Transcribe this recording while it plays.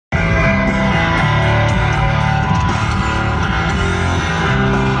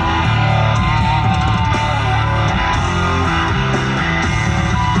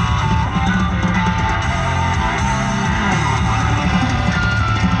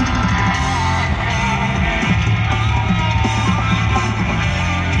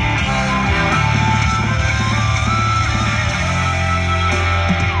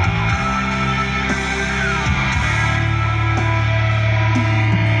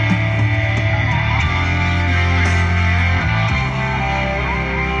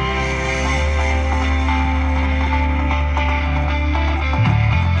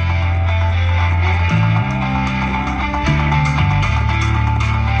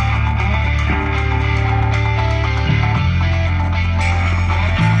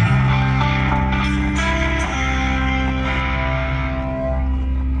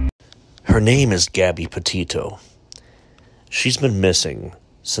name is Gabby Petito. She's been missing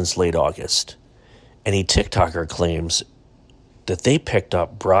since late August, and a TikToker claims that they picked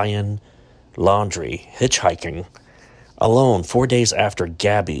up Brian Laundrie hitchhiking alone 4 days after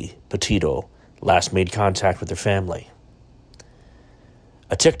Gabby Petito last made contact with her family.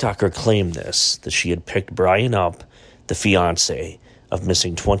 A TikToker claimed that she had picked Brian up, the fiancé of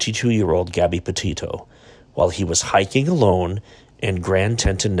missing 22-year-old Gabby Petito, while he was hiking alone in Grand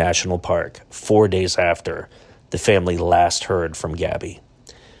Teton National Park 4 days after the family last heard from Gabby.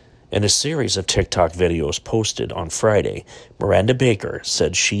 In a series of TikTok videos posted on Friday, Miranda Baker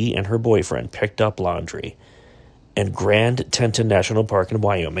said she and her boyfriend picked up Laundrie in Grand Teton National Park in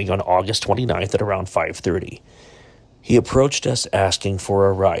Wyoming on August 29th at around 5:30. He approached us asking for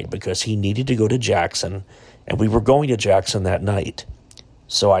a ride because he needed to go to Jackson, and we were going to Jackson that night.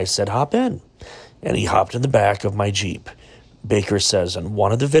 So I said, hop in, and he hopped in the back of my Jeep. Baker says in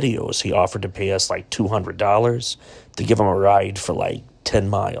one of the videos he offered to pay us like $200 to give him a ride for like 10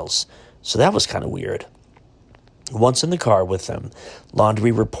 miles. So that was kind of weird. Once in the car with them,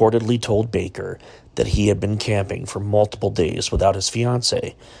 Laundrie reportedly told Baker that he had been camping for multiple days without his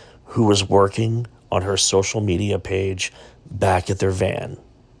fiancée, who was working on her social media page back at their van.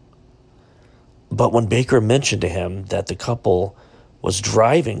 But when Baker mentioned to him that the couple was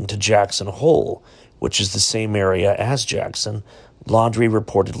driving to Jackson Hole, which is the same area as Jackson, Laundrie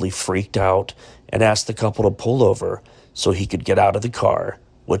reportedly freaked out and asked the couple to pull over so he could get out of the car,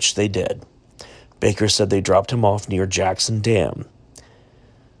 which they did. Baker said they dropped him off near Jackson Dam.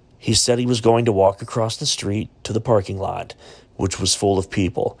 He said he was going to walk across the street to the parking lot, which was full of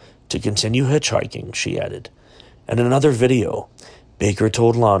people, to continue hitchhiking, she added. In another video, Baker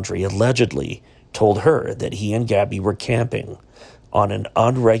told Laundrie allegedly told her that he and Gabby were camping on an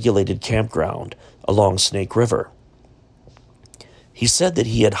unregulated campground along Snake River. He said that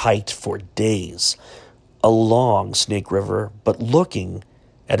he had hiked for days along Snake River, but looking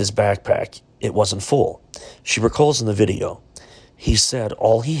at his backpack, it wasn't full. She recalls in the video, he said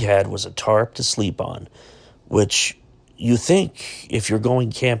all he had was a tarp to sleep on, which you think if you're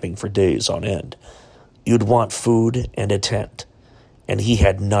going camping for days on end, you'd want food and a tent, and he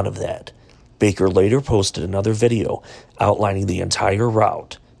had none of that. Baker later posted another video outlining the entire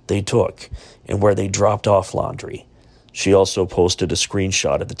route they took and where they dropped off Laundrie. She also posted a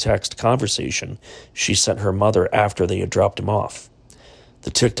screenshot of the text conversation she sent her mother after they had dropped him off. The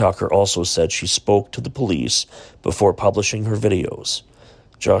TikToker also said she spoke to the police before publishing her videos.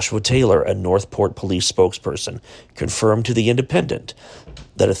 Joshua Taylor, a Northport police spokesperson, confirmed to The Independent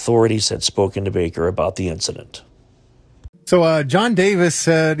that authorities had spoken to Baker about the incident. So John Davis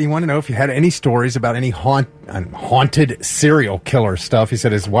said he wanted to know if you had any stories about any haunted serial killer stuff. He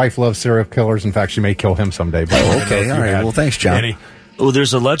said his wife loves serial killers. In fact, she may kill him someday. But okay, all right. Well, thanks, John. Any. Well,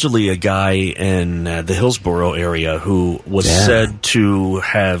 there's allegedly a guy in the Hillsborough area who was said to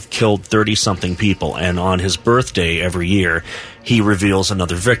have killed 30-something people, and on his birthday every year, he reveals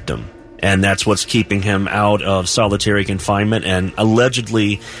another victim. And that's what's keeping him out of solitary confinement, and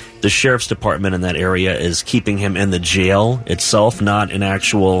allegedly the sheriff's department in that area is keeping him in the jail itself, not an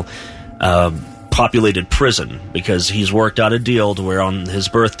actual populated prison, because he's worked out a deal to where on his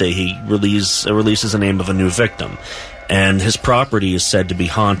birthday he releases the name of a new victim. And his property is said to be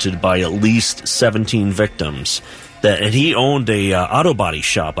haunted by at least 17 victims. And he owned a auto body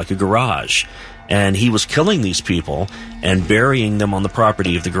shop, like a garage. And he was killing these people and burying them on the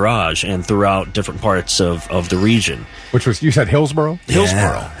property of the garage and throughout different parts of the region. Which was, you said Hillsborough? Hillsborough.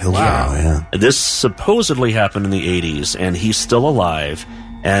 Yeah, Hillsborough, wow. Yeah. This supposedly happened in the 80s, and he's still alive.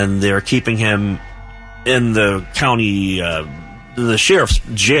 And they're keeping him in the county, the sheriff's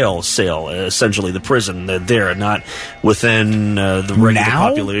jail cell, essentially the prison. They're there, not within the regular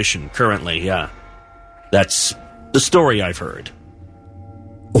population currently, yeah. That's the story I've heard.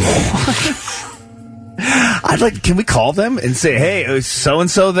 Can we call them and say, hey, is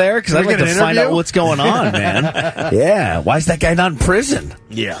so-and-so there? Because I'd like to find out what's going on, man. Yeah, why is that guy not in prison?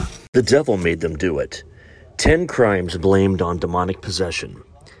 Yeah. The devil made them do it. 10 crimes blamed on demonic possession.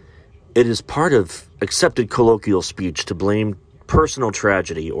 It is part of accepted colloquial speech to blame personal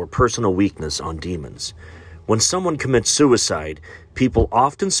tragedy or personal weakness on demons. When someone commits suicide, people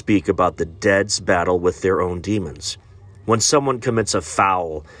often speak about the dead's battle with their own demons. When someone commits a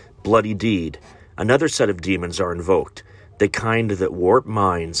foul, bloody deed, another set of demons are invoked, the kind that warp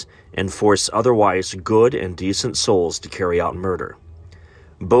minds and force otherwise good and decent souls to carry out murder.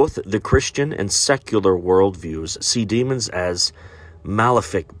 Both the Christian and secular worldviews see demons as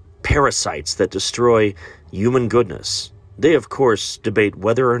malefic parasites that destroy human goodness. They, of course, debate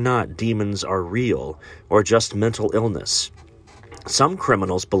whether or not demons are real or just mental illness. Some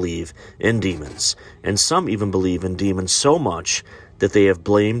criminals believe in demons, and some even believe in demons so much that they have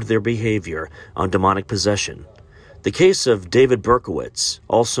blamed their behavior on demonic possession. The case of David Berkowitz,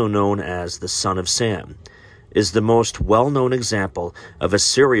 also known as the Son of Sam, is the most well-known example of a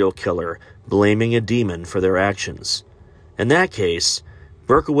serial killer blaming a demon for their actions. In that case,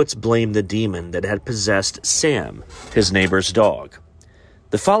 Berkowitz blamed the demon that had possessed Sam, his neighbor's dog.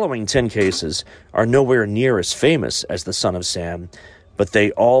 The following 10 cases are nowhere near as famous as the Son of Sam, but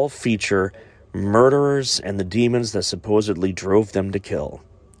they all feature murderers and the demons that supposedly drove them to kill.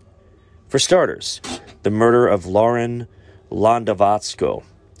 For starters, the murder of Lauren Landavotsko.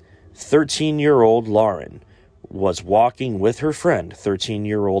 13-year-old Lauren was walking with her friend,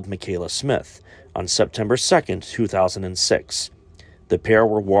 13-year-old Michaela Smith, on September 2nd, 2006. The pair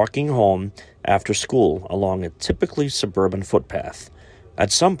were walking home after school along a typically suburban footpath.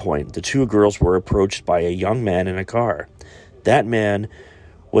 At some point, the two girls were approached by a young man in a car. That man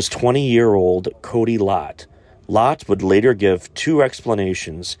was 20-year-old Cody Lott. Lott would later give two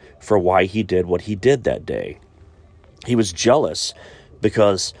explanations for why he did what he did that day. He was jealous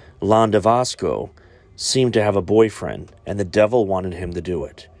because Landavotsko seemed to have a boyfriend, and the devil wanted him to do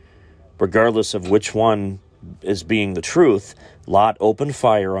it. Regardless of which one is being the truth, Lott opened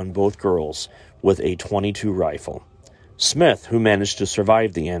fire on both girls with a .22 rifle. Smith, who managed to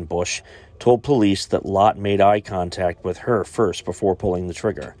survive the ambush, told police that Lott made eye contact with her first before pulling the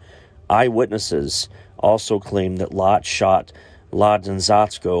trigger. Eyewitnesses also claimed that Lott shot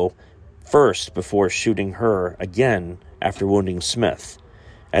Landavotsko first before shooting her again after wounding Smith.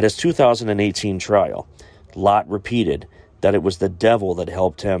 At his 2018 trial, Lott repeated that it was the devil that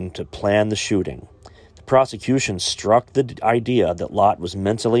helped him to plan the shooting. The prosecution struck the idea that Lott was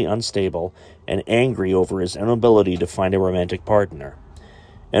mentally unstable and angry over his inability to find a romantic partner.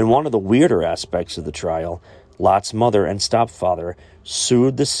 And one of the weirder aspects of the trial, Lott's mother and stepfather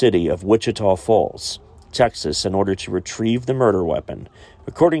sued the city of Wichita Falls, Texas, in order to retrieve the murder weapon.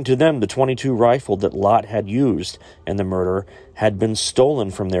 According to them, the .22 rifle that Lott had used in the murder had been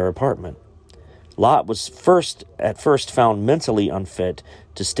stolen from their apartment. Lott was at first found mentally unfit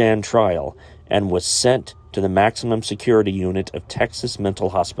to stand trial and was sent to the maximum security unit of Texas Mental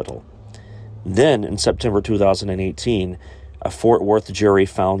Hospital. Then, in September 2018, a Fort Worth jury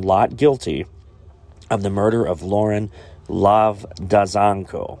found Lott guilty of the murder of Lauren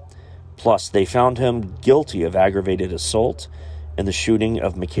Landavotsko. Plus, they found him guilty of aggravated assault and the shooting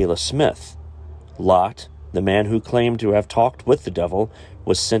of Michaela Smith. Lott, the man who claimed to have talked with the devil,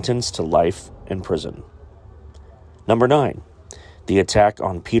 was sentenced to life in prison. Number 9. The attack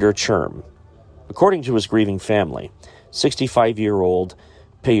on Peter Churm. According to his grieving family, 65-year-old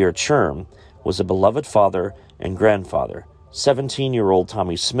Peter Churm was a beloved father and grandfather. 17-year-old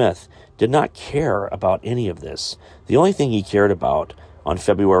Tommy Smith did not care about any of this. The only thing he cared about on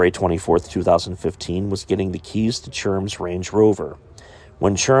February 24, 2015, was getting the keys to Churm's Range Rover.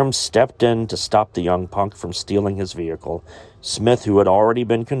 When Churm stepped in to stop the young punk from stealing his vehicle, Smith, who had already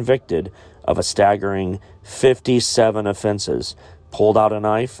been convicted of a staggering 57 offenses, pulled out a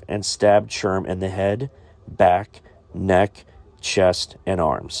knife and stabbed Churm in the head, back, neck, chest, and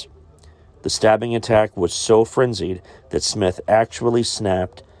arms. The stabbing attack was so frenzied that Smith actually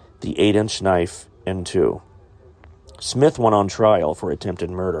snapped the 8-inch knife in two. Smith went on trial for attempted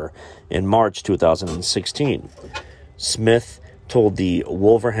murder in March 2016. Smith told the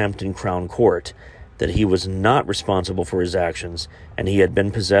Wolverhampton Crown Court that he was not responsible for his actions and he had been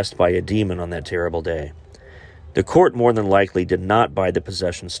possessed by a demon on that terrible day. The court more than likely did not buy the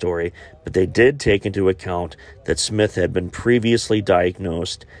possession story, but they did take into account that Smith had been previously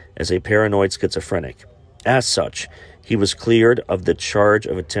diagnosed as a paranoid schizophrenic. As such, he was cleared of the charge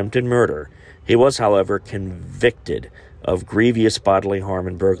of attempted murder. He was, however, convicted of grievous bodily harm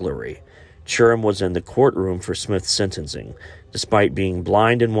and burglary. Churm was in the courtroom for Smith's sentencing, despite being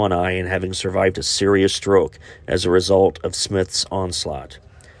blind in one eye and having survived a serious stroke as a result of Smith's onslaught.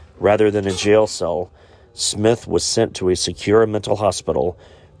 Rather than a jail cell, Smith was sent to a secure mental hospital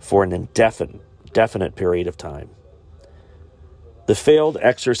for an indefinite period of time. The failed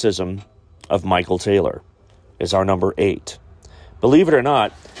exorcism of Michael Taylor is our number 8. Believe it or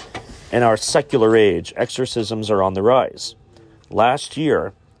not, in our secular age, exorcisms are on the rise. Last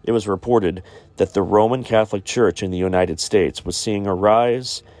year, it was reported that the Roman Catholic Church in the United States was seeing a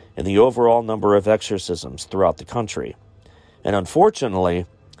rise in the overall number of exorcisms throughout the country. And unfortunately,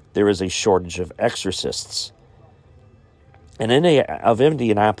 there is a shortage of exorcists. And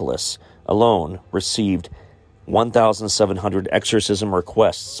Indianapolis alone received 1,700 exorcism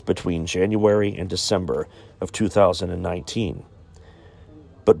requests between January and December of 2019.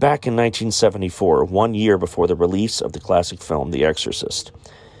 But back in 1974, 1 year before the release of the classic film The Exorcist,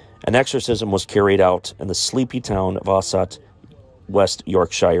 an exorcism was carried out in the sleepy town of Ossett, West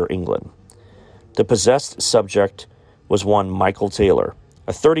Yorkshire, England. The possessed subject was one Michael Taylor,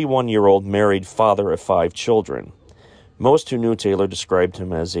 a 31-year-old married father of 5 children. Most who knew Taylor described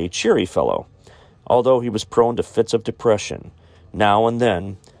him as a cheery fellow, although he was prone to fits of depression. Now and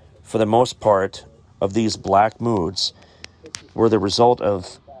then, for the most part of these black moods, were the result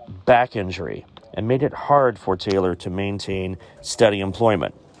of back injury and made it hard for Taylor to maintain steady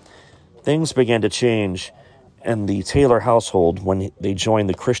employment. Things began to change in the Taylor household when they joined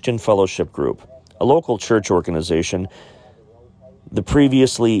the Christian Fellowship Group, a local church organization. The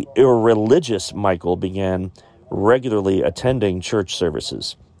previously irreligious Michael began regularly attending church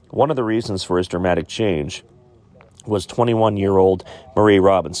services. One of the reasons for his dramatic change was 21-year-old Marie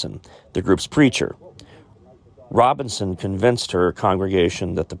Robinson, the group's preacher. Robinson convinced her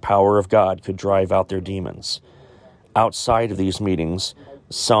congregation that the power of God could drive out their demons. Outside of these meetings,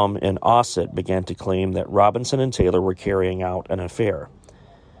 some in Ossett began to claim that Robinson and Taylor were carrying out an affair.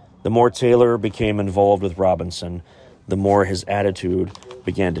 The more Taylor became involved with Robinson, the more his attitude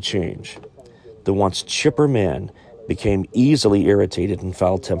began to change. The once chipper man became easily irritated and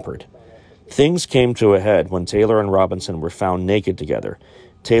foul-tempered. Things came to a head when Taylor and Robinson were found naked together.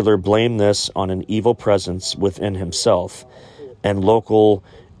 Taylor blamed this on an evil presence within himself, and local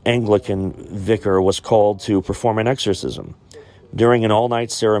Anglican vicar was called to perform an exorcism. During an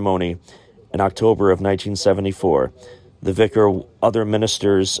all-night ceremony in October of 1974, the vicar, other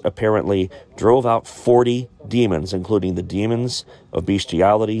ministers apparently drove out 40 demons, including the demons of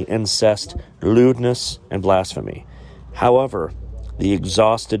bestiality, incest, lewdness, and blasphemy. However, the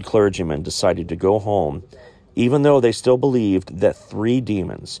exhausted clergymen decided to go home, even though they still believed that 3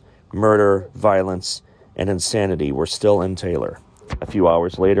 demons, murder, violence, and insanity, were still in Taylor. A few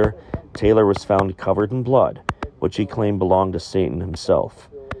hours later, Taylor was found covered in blood, which he claimed belonged to Satan himself.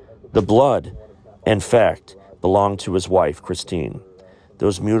 The blood, in fact, belonged to his wife, Christine,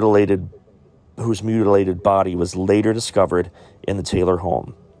 whose mutilated body was later discovered in the Taylor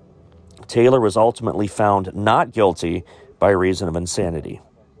home. Taylor was ultimately found not guilty by reason of insanity.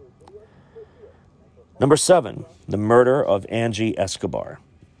 Number 7, the murder of Angie Escobar.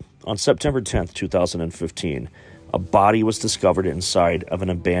 On September 10th, 2015, a body was discovered inside of an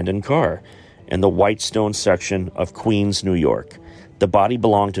abandoned car in the Whitestone section of Queens, New York. The body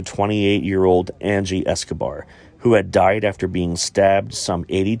belonged to 28-year-old Angie Escobar, who had died after being stabbed some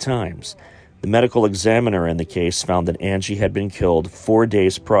 80 times. The medical examiner in the case found that Angie had been killed 4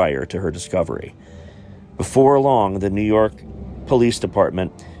 days prior to her discovery. Before long, the New York Police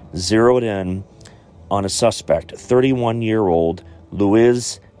Department zeroed in on a suspect, 31-year-old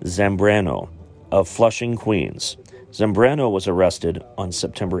Luis Zambrano of Flushing, Queens. Zambrano was arrested on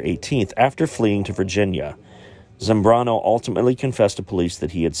September 18th after fleeing to Virginia. Zambrano ultimately confessed to police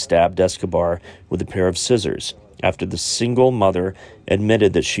that he had stabbed Escobar with a pair of scissors after the single mother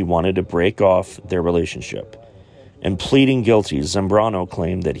admitted that she wanted to break off their relationship. In pleading guilty, Zambrano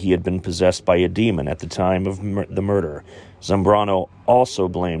claimed that he had been possessed by a demon at the time of the murder. Zambrano also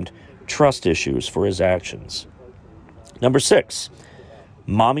blamed trust issues for his actions. Number 6,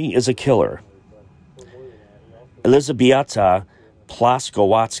 Mommy is a Killer. Elizabeta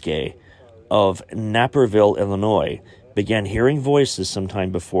Plaskowatsky of Naperville, Illinois, began hearing voices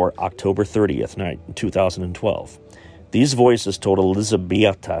sometime before October 30th, 2012. These voices told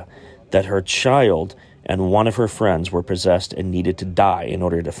Elizabeta that her child and one of her friends were possessed and needed to die in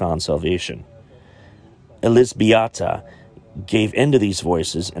order to find salvation. Elizabeta gave in to these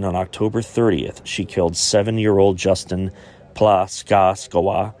voices, and on October 30th, she killed 7-year-old Justin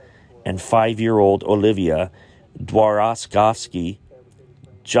Plaskowa and 5-year-old Olivia Dworaskowski.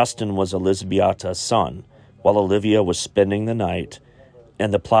 Justin was Elizabeta's son, while Olivia was spending the night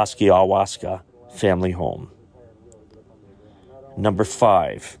in the Plaskiawaska family home. Number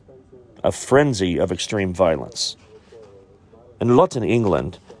 5, a frenzy of extreme violence. In Luton,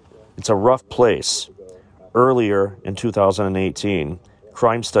 England, it's a rough place. Earlier in 2018,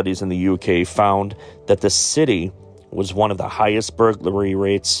 crime studies in the UK found that the city was one of the highest burglary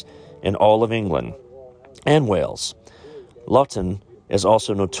rates in all of England and Wales. Luton is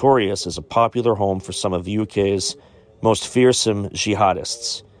also notorious as a popular home for some of the UK's most fearsome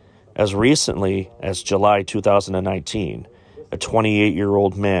jihadists. As recently as July 2019, a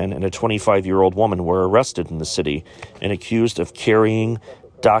 28-year-old man and a 25-year-old woman were arrested in the city and accused of carrying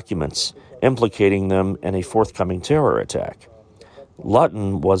documents implicating them in a forthcoming terror attack.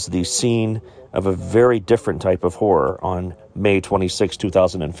 Luton was the scene of a very different type of horror on May 26,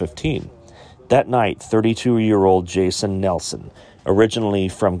 2015. That night, 32-year-old Jason Nelson originally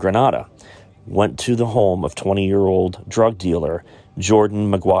from Grenada, went to the home of 20-year-old drug dealer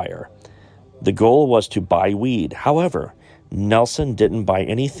Jordan McGuire. The goal was to buy weed. However, Nelson didn't buy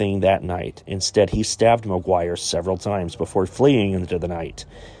anything that night. Instead, he stabbed McGuire several times before fleeing into the night.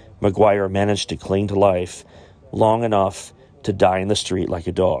 McGuire managed to cling to life long enough to die in the street like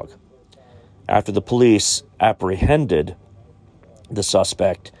a dog. After the police apprehended the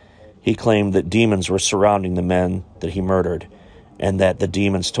suspect, he claimed that demons were surrounding the men that he murdered, and that the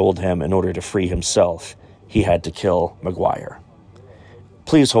demons told him in order to free himself, he had to kill McGuire.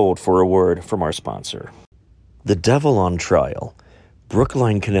 Please hold for a word from our sponsor. The Devil on Trial.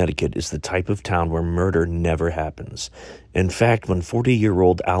 Brookline, Connecticut is the type of town where murder never happens. In fact, when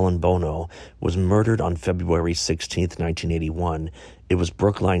 40-year-old Alan Bono was murdered on February 16, 1981, it was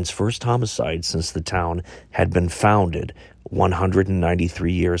Brookline's first homicide since the town had been founded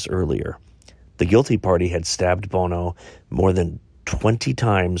 193 years earlier. The guilty party had stabbed Bono more than 20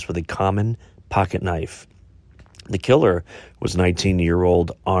 times with a common pocket knife. The killer was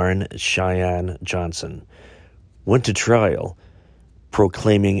 19-year-old Arne Cheyenne Johnson. Went to trial,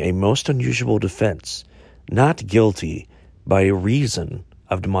 proclaiming a most unusual defense, not guilty by reason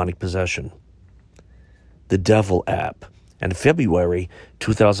of demonic possession. The Devil app. In February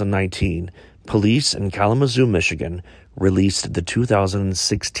 2019, police in Kalamazoo, Michigan, released the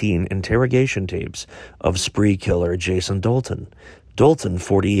 2016 interrogation tapes of spree killer Jason Dalton. Dalton,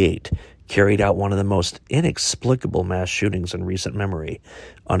 48, carried out one of the most inexplicable mass shootings in recent memory.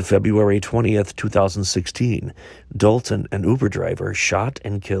 On February 20th, 2016, Dalton, an Uber driver, shot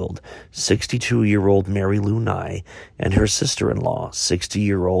and killed 62-year-old Mary Lou Nye and her sister-in-law,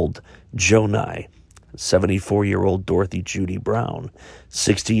 60-year-old Joe Nye, 74-year-old Dorothy Judy Brown,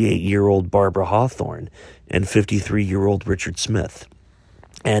 68-year-old Barbara Hawthorne, and 53-year-old Richard Smith,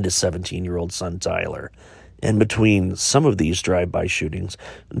 and his 17-year-old son Tyler. In between some of these drive-by shootings,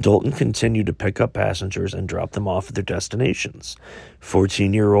 Dalton continued to pick up passengers and drop them off at their destinations.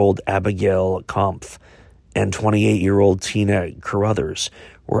 14-year-old Abigail Kampf and 28-year-old Tina Carruthers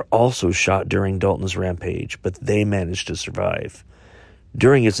were also shot during Dalton's rampage, but they managed to survive.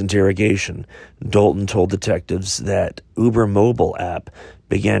 During his interrogation, Dalton told detectives that Uber mobile app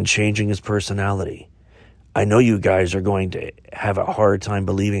began changing his personality. I know you guys are going to have a hard time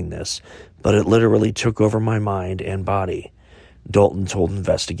believing this, but it literally took over my mind and body, Dalton told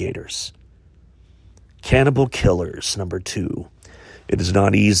investigators. Cannibal Killers, number 2. It is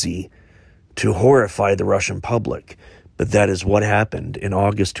not easy to horrify the Russian public, but that is what happened in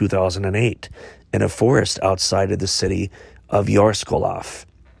August 2008 in a forest outside of the city of Yaroslav.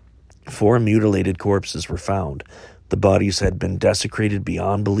 4 mutilated corpses were found. The bodies had been desecrated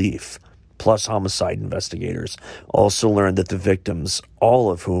beyond belief. Plus, homicide investigators also learned that the victims,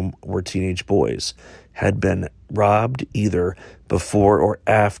 all of whom were teenage boys, had been robbed either before or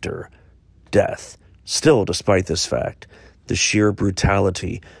after death. Still, despite this fact, the sheer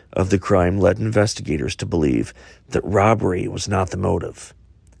brutality of the crime led investigators to believe that robbery was not the motive.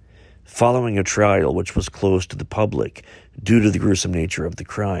 Following a trial which was closed to the public due to the gruesome nature of the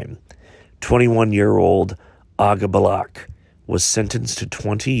crime, 21-year-old Aga Balak was sentenced to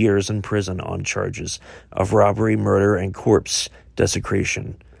 20 years in prison on charges of robbery, murder, and corpse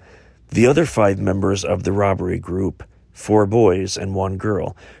desecration. The other 5 members of the robbery group, 4 boys and 1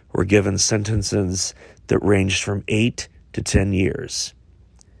 girl, were given sentences that ranged from 8 to 10 years.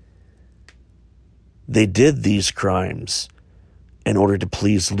 They did these crimes in order to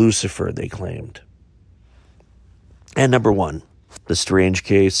please Lucifer, they claimed. And number 1, the strange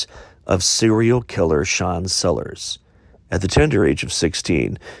case of serial killer Sean Sellers. At the tender age of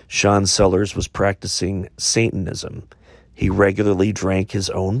 16, Sean Sellers was practicing Satanism. He regularly drank his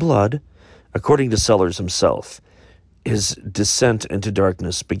own blood. According to Sellers himself, his descent into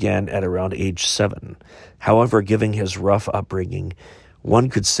darkness began at around age 7. However, given his rough upbringing, one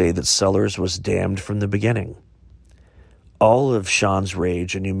could say that Sellers was damned from the beginning. All of Sean's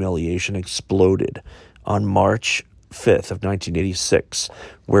rage and humiliation exploded on March 5th of 1986.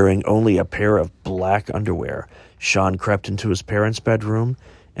 Wearing only a pair of black underwear, Sean crept into his parents' bedroom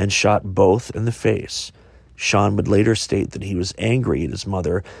and shot both in the face. Sean would later state that he was angry at his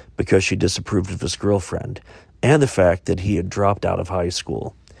mother because she disapproved of his girlfriend and the fact that he had dropped out of high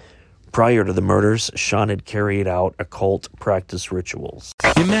school. Prior to the murders, Sean had carried out occult practice rituals.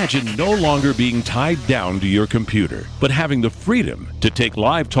 Imagine no longer being tied down to your computer, but having the freedom to take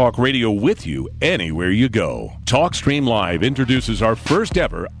live talk radio with you anywhere you go. TalkStream Live introduces our first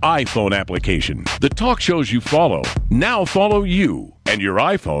ever iPhone application. The talk shows you follow now follow you. And your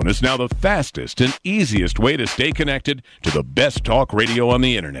iPhone is now the fastest and easiest way to stay connected to the best talk radio on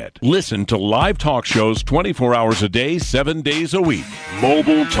the internet. Listen to live talk shows 24 hours a day, 7 days a week.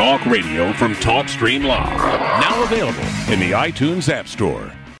 Mobile Talk Radio from TalkStream Live. Now available in the iTunes App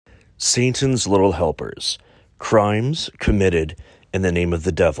Store. Satan's Little Helpers. Crimes committed in the name of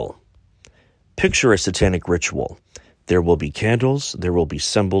the devil. Picture a satanic ritual. There will be candles, there will be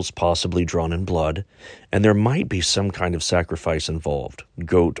symbols possibly drawn in blood, and there might be some kind of sacrifice involved,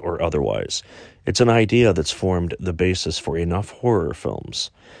 goat or otherwise. It's an idea that's formed the basis for enough horror films.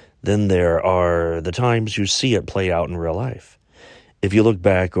 Then there are the times you see it play out in real life. If you look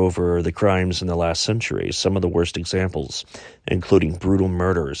back over the crimes in the last century, some of the worst examples, including brutal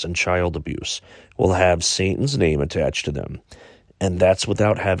murders and child abuse, will have Satan's name attached to them. And that's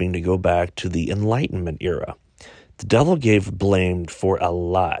without having to go back to the Enlightenment era. The devil gave blame for a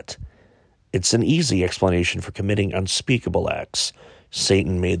lot. It's an easy explanation for committing unspeakable acts.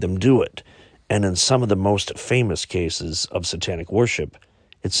 Satan made them do it. And in some of the most famous cases of satanic worship,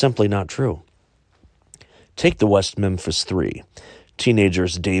 it's simply not true. Take the West Memphis Three.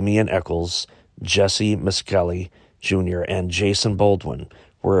 Teenagers Damian Eccles, Jesse Miskelly Jr., and Jason Baldwin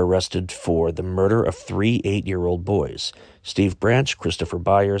were arrested for the murder of 3 8-year-old boys, Steve Branch, Christopher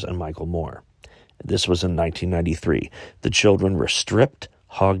Byers, and Michael Moore. This was in 1993. The children were stripped,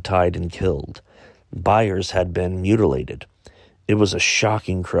 hogtied, and killed. Byers had been mutilated. It was a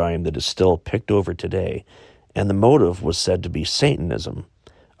shocking crime that is still picked over today, and the motive was said to be Satanism,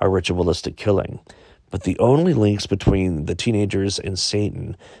 a ritualistic killing. But the only links between the teenagers and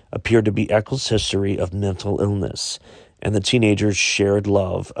Satan appeared to be Eccles' history of mental illness and the teenagers' shared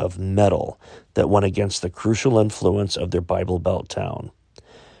love of metal that went against the crucial influence of their Bible Belt town.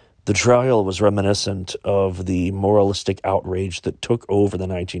 The trial was reminiscent of the moralistic outrage that took over the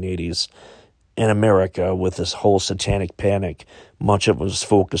 1980s in America with this whole satanic panic. Much of it was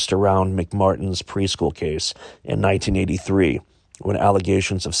focused around McMartin's preschool case in 1983, when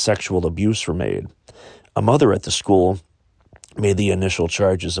allegations of sexual abuse were made. A mother at the school made the initial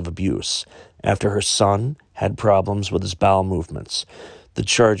charges of abuse after her son had problems with his bowel movements. The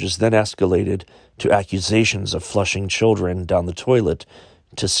charges then escalated to accusations of flushing children down the toilet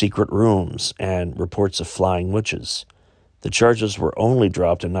to secret rooms and reports of flying witches. The charges were only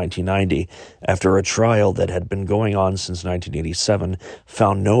dropped in 1990 after a trial that had been going on since 1987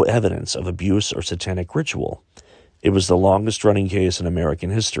 found no evidence of abuse or satanic ritual. It was the longest-running case in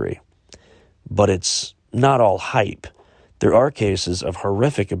American history. But it's not all hype. There are cases of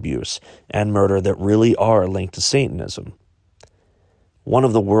horrific abuse and murder that really are linked to Satanism. One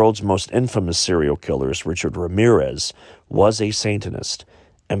of the world's most infamous serial killers, Richard Ramirez, was a Satanist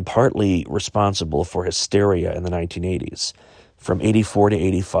and partly responsible for hysteria in the 1980s. From 84 to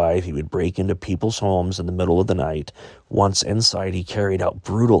 85, he would break into people's homes in the middle of the night. Once inside, he carried out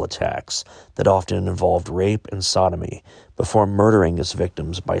brutal attacks that often involved rape and sodomy before murdering his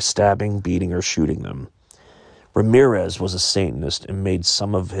victims by stabbing, beating, or shooting them. Ramirez was a Satanist and made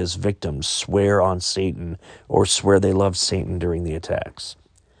some of his victims swear on Satan or swear they loved Satan during the attacks.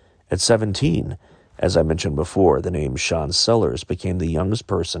 At 17, as I mentioned before, the name Sean Sellers became the youngest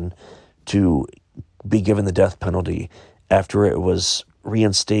person to be given the death penalty after it was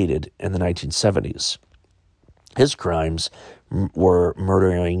reinstated in the 1970s. His crimes were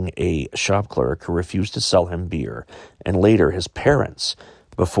murdering a shop clerk who refused to sell him beer, and later his parents.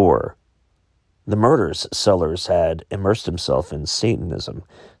 Before the murders, Sellers had immersed himself in Satanism,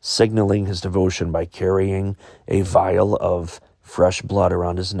 signaling his devotion by carrying a vial of fresh blood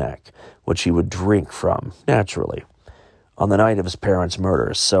around his neck, which he would drink from naturally. On the night of his parents'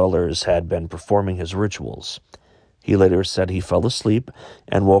 murder, Sellers had been performing his rituals. He later said he fell asleep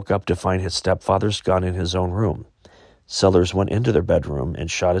and woke up to find his stepfather's gun in his own room. Sellers went into their bedroom and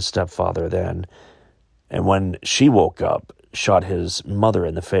shot his stepfather then, and when she woke up, shot his mother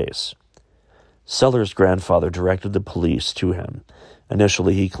in the face. Sellers' grandfather directed the police to him.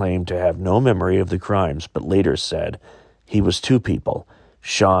 Initially, he claimed to have no memory of the crimes, but later said he was two people,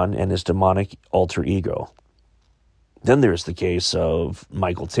 Sean and his demonic alter ego. Then there's the case of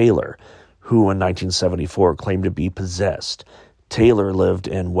Michael Taylor, who in 1974 claimed to be possessed. Taylor lived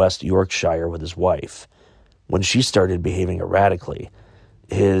in West Yorkshire with his wife. When she started behaving erratically,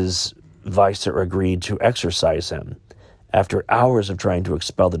 his vicar agreed to exorcise him. After hours of trying to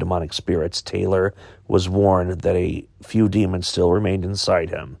expel the demonic spirits, Taylor was warned that a few demons still remained inside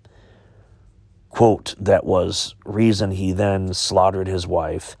him. Quote, that was reason he then slaughtered his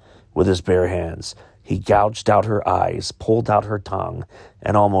wife with his bare hands. He gouged out her eyes, pulled out her tongue,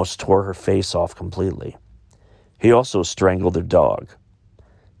 and almost tore her face off completely. He also strangled their dog.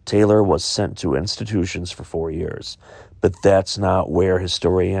 Taylor was sent to institutions for 4 years, But that's not where his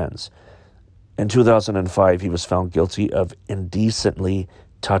story ends. In 2005, he was found guilty of indecently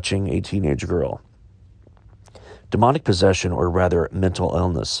touching a teenage girl. Demonic possession, or rather mental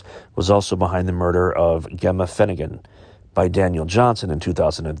illness, was also behind the murder of Gemma Finnegan by Daniel Johnson in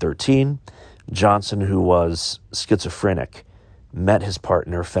 2013. Johnson, who was schizophrenic, met his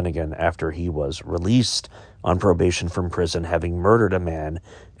partner Finnegan after he was released on probation from prison, having murdered a man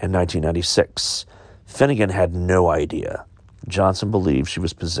in 1996. Finnegan had no idea. Johnson believed she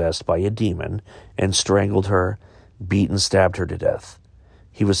was possessed by a demon and strangled her, beat and stabbed her to death.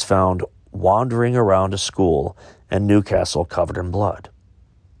 He was found wandering around a school in Newcastle covered in blood.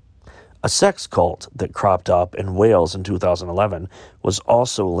 A sex cult that cropped up in Wales in 2011 was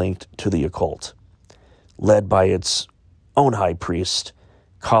also linked to the occult, led by its own high priest,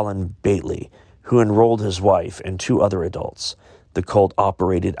 Colin Bately, who enrolled his wife and 2 other adults. The cult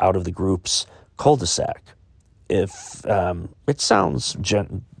operated out of the group's cul-de-sac. If it sounds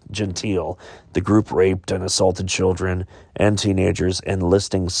genteel, the group raped and assaulted children and teenagers,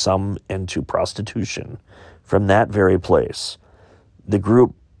 enlisting some into prostitution. From that very place, the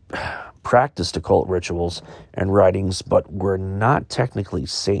group practiced occult rituals and writings, but were not technically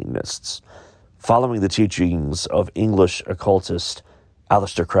Satanists, following the teachings of English occultist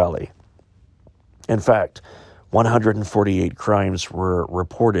Aleister Crowley. In fact, 148 crimes were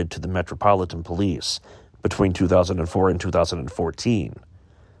reported to the Metropolitan Police between 2004 and 2014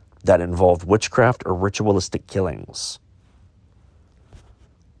 that involved witchcraft or ritualistic killings.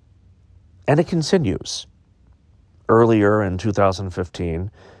 And it continues. Earlier in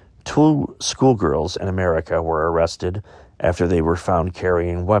 2015, 2 schoolgirls in America were arrested after they were found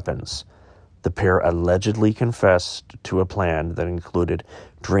carrying weapons. The pair allegedly confessed to a plan that included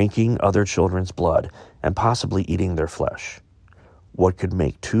drinking other children's blood and possibly eating their flesh. What could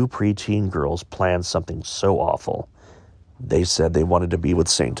make 2 preteen girls plan something so awful? They said they wanted to be with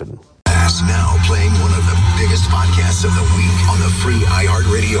Satan. Now playing one of the biggest podcasts of the week on the free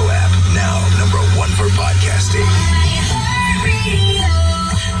iHeartRadio app. Now #1 for podcasting.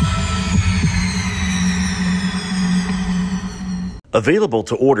 Available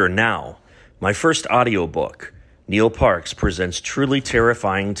to order now. My first audiobook, Neil Parks Presents Truly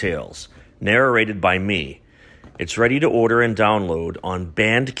Terrifying Tales, narrated by me. It's ready to order and download on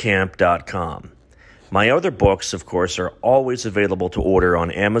Bandcamp.com. My other books, of course, are always available to order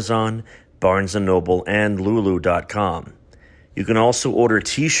on Amazon, Barnes & Noble, and Lulu.com. You can also order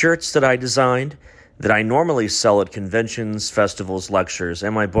T-shirts that I designed that I normally sell at conventions, festivals, lectures,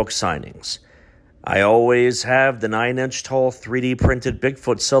 and my book signings. I always have the 9-inch tall 3D printed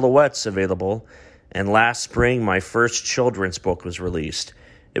Bigfoot silhouettes available, and last spring my first children's book was released.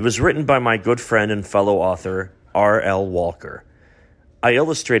 It was written by my good friend and fellow author, R.L. Walker. I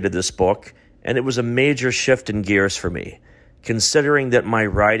illustrated this book, and it was a major shift in gears for me, considering that my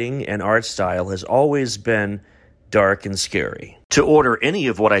writing and art style has always been dark and scary. To order any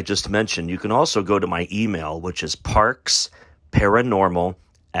of what I just mentioned, you can also go to my email, which is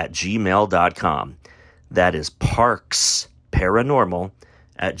parksparanormal@gmail.com. That is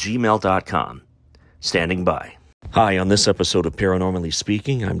parksparanormal@gmail.com. Standing by. Hi, on this episode of Paranormally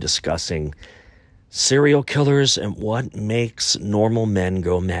Speaking, I'm discussing serial killers and what makes normal men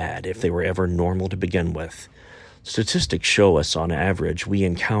go mad, if they were ever normal to begin with. Statistics show us, on average, we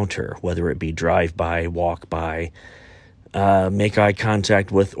encounter, whether it be drive-by, walk-by, make eye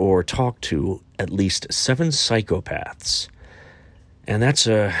contact with, or talk to, at least 7 psychopaths. And that's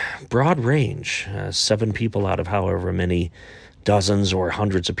a broad range, 7 people out of however many dozens or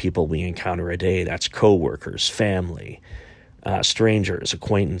hundreds of people we encounter a day. That's coworkers, family, strangers,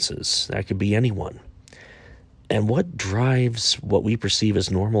 acquaintances. That could be anyone. And what drives what we perceive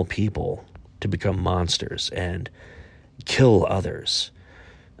as normal people to become monsters and kill others?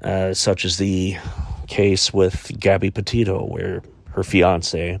 Such as the case with Gabby Petito, where her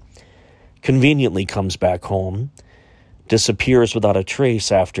fiancé conveniently comes back home, disappears without a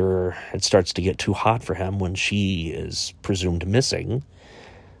trace after it starts to get too hot for him when she is presumed missing.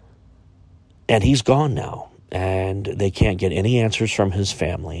 And he's gone now, and they can't get any answers from his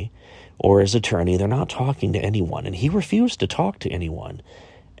family or his attorney. They're not talking to anyone, and he refused to talk to anyone.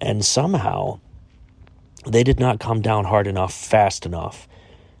 And somehow, they did not come down hard enough, fast enough,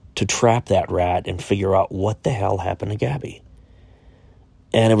 to trap that rat and figure out what the hell happened to Gabby.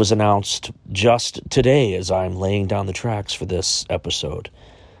 And it was announced just today, as I'm laying down the tracks for this episode,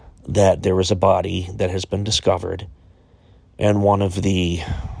 that there is a body that has been discovered in one of the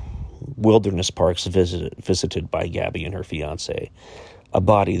wilderness parks visited by Gabby and her fiancé. A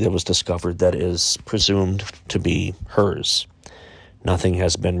body that was discovered that is presumed to be hers. Nothing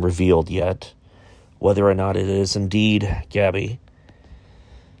has been revealed yet. whether or not it is indeed Gabby.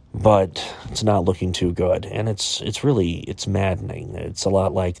 But it's not looking too good, and it's maddening. It's a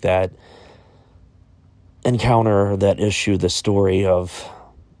lot like that encounter, that issue, the story of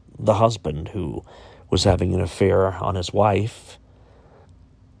the husband who was having an affair on his wife,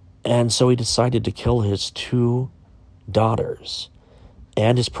 and so he decided to kill his 2 daughters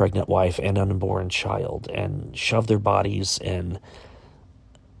and his pregnant wife and unborn child and shove their bodies in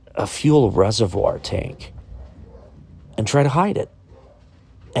a fuel reservoir tank and try to hide it.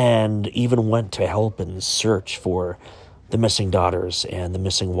 And even went to help and search for the missing daughters and the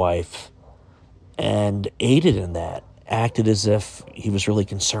missing wife, and aided in that, acted as if he was really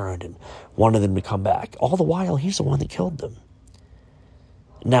concerned and wanted them to come back. All the while, he's the one that killed them.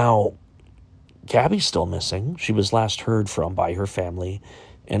 Now, Gabby's still missing. She was last heard from by her family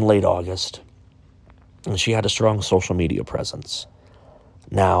in late August, and she had a strong social media presence.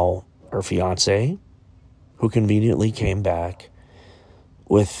 Now, her fiancé, who conveniently came back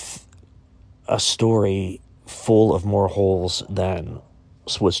with a story full of more holes than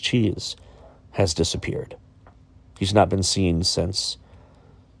Swiss cheese, has disappeared. He's not been seen since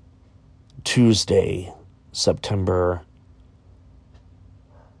Tuesday, September,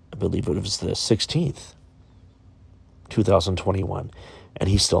 I believe it was the 16th, 2021, and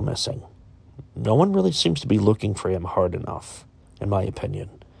he's still missing. No one really seems to be looking for him hard enough, in my opinion.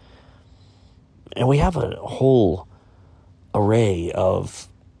 And we have a whole array of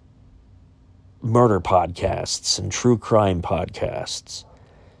murder podcasts and true crime podcasts.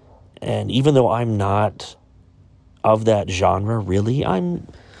 And even though I'm not of that genre, really,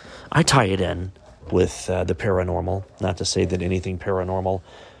 I tie it in with the paranormal. Not to say that anything paranormal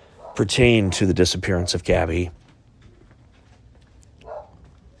pertained to the disappearance of Gabby.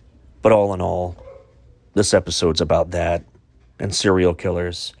 But all in all, this episode's about that, and serial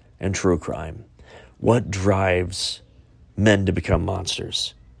killers, and true crime. What drives men to become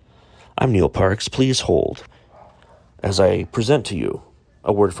monsters? I'm Neil Parks. Please hold as I present to you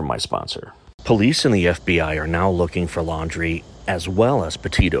a word from my sponsor. Police and the FBI are now looking for Laundrie as well as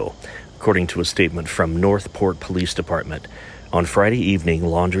Petito, according to a statement from Northport Police Department. On Friday evening,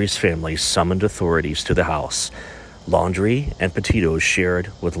 Laundrie's family summoned authorities to the house. Laundrie and Petito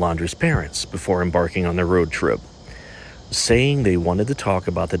shared with Laundrie's parents before embarking on their road trip. Saying they wanted to talk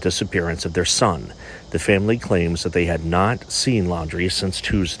about the disappearance of their son, the family claims that they had not seen Laundrie since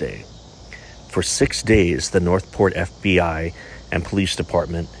Tuesday. For 6 days, the Northport FBI and police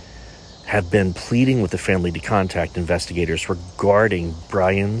department have been pleading with the family to contact investigators regarding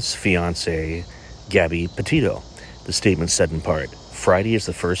Brian's fiancée, Gabby Petito. The statement said in part, Friday is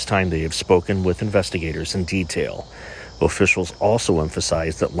the first time they have spoken with investigators in detail. Officials also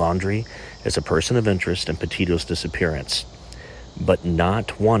emphasized that Laundrie is a person of interest in Petito's disappearance, but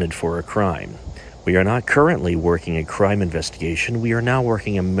not wanted for a crime. We are not currently working a crime investigation. We are now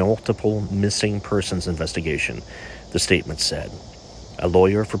working a multiple missing persons investigation, the statement said. A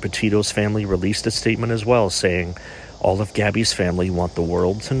lawyer for Petito's family released a statement as well, saying, all of Gabby's family want the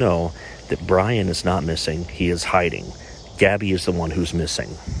world to know that Brian is not missing, he is hiding. Gabby is the one who's missing.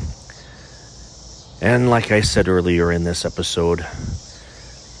 And like I said earlier in this episode,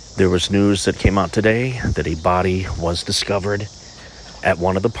 there was news that came out today that a body was discovered at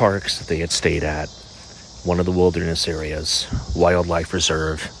one of the parks that they had stayed at, one of the wilderness areas, wildlife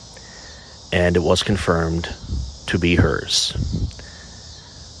reserve, and it was confirmed to be hers.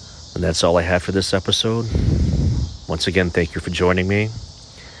 And that's all I have for this episode. Once again, thank you for joining me.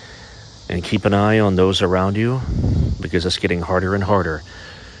 And keep an eye on those around you, because it's getting harder and harder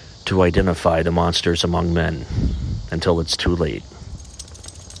to identify the monsters among men until it's too late.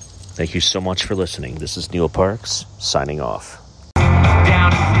 Thank you so much for listening. This is Neil Parks, signing off.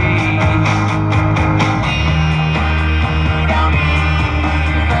 Down to see